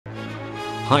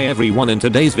Hi everyone, in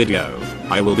today's video,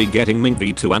 I will be getting Mink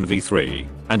V2 and V3,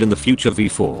 and in the future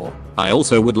V4. I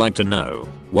also would like to know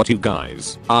what you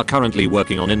guys are currently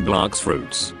working on in Blox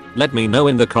Fruits. Let me know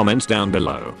in the comments down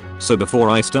below. So before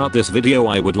I start this video,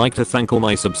 I would like to thank all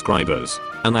my subscribers,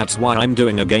 and that's why I'm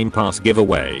doing a Game Pass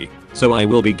giveaway. So I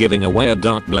will be giving away a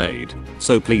Dark Blade.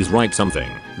 So please write something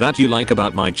that you like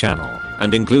about my channel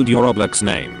and include your Roblox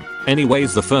name.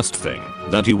 Anyways, the first thing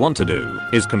that you want to do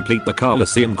is complete the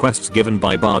Colosseum quests given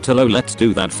by Bartolo. Let's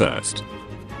do that first.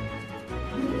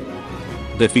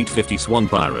 Defeat 50 swan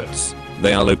pirates.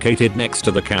 They are located next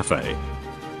to the cafe.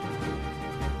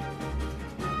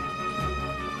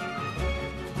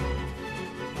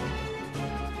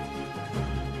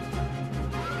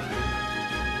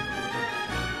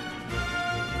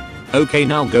 Okay,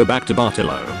 now go back to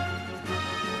Bartolo.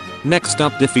 Next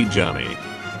up, defeat Jeremy.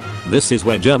 This is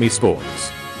where Jeremy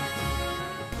spawns.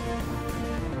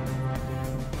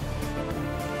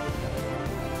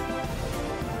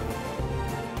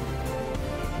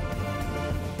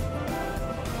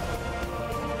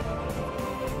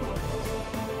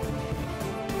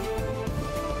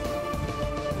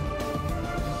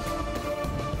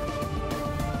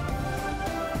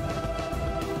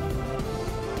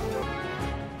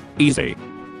 Easy.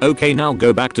 Okay, now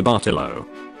go back to Bartolo.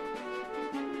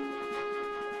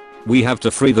 We have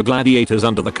to free the gladiators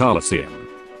under the Colosseum.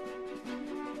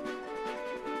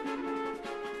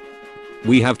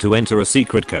 We have to enter a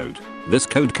secret code. This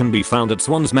code can be found at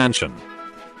Swan's mansion.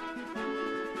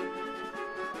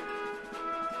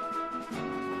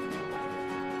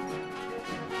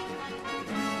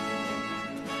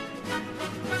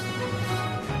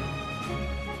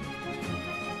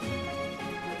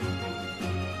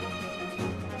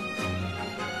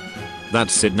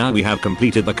 That's it, now we have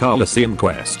completed the Colosseum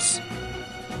quests.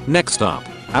 Next up,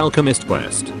 Alchemist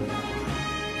quest.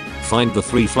 Find the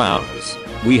 3 flowers.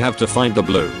 We have to find the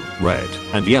blue, red,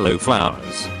 and yellow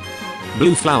flowers.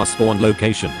 Blue flower spawn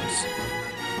locations.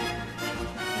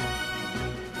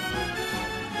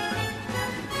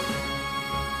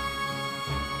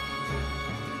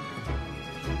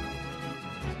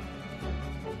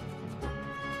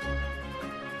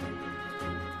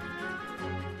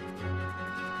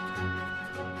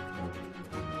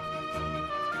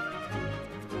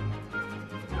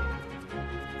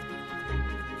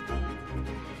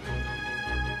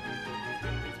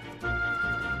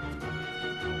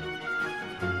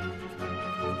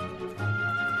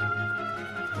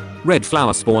 Red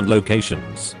flower spawn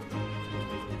locations.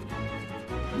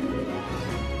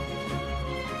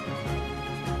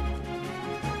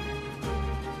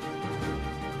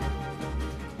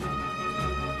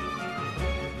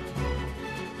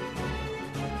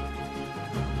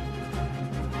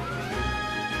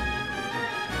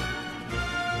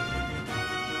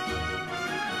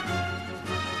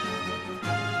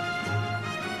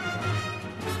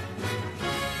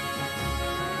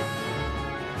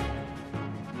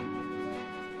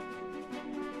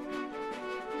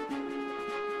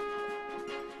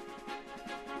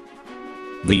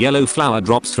 The yellow flower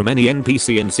drops from any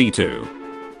NPC in C2.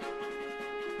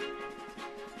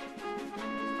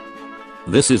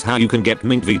 This is how you can get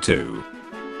Mink V2.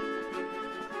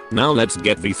 Now let's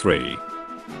get V3.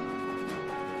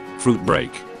 Fruit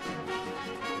break.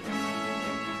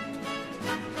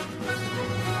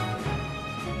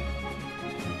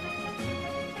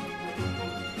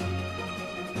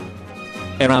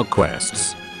 Error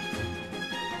quests.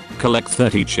 Collect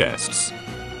 30 chests.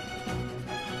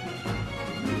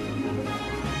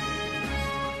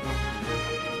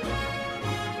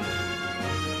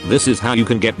 This is how you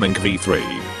can get Mink V3.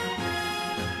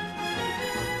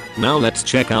 Now let's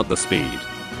check out the speed.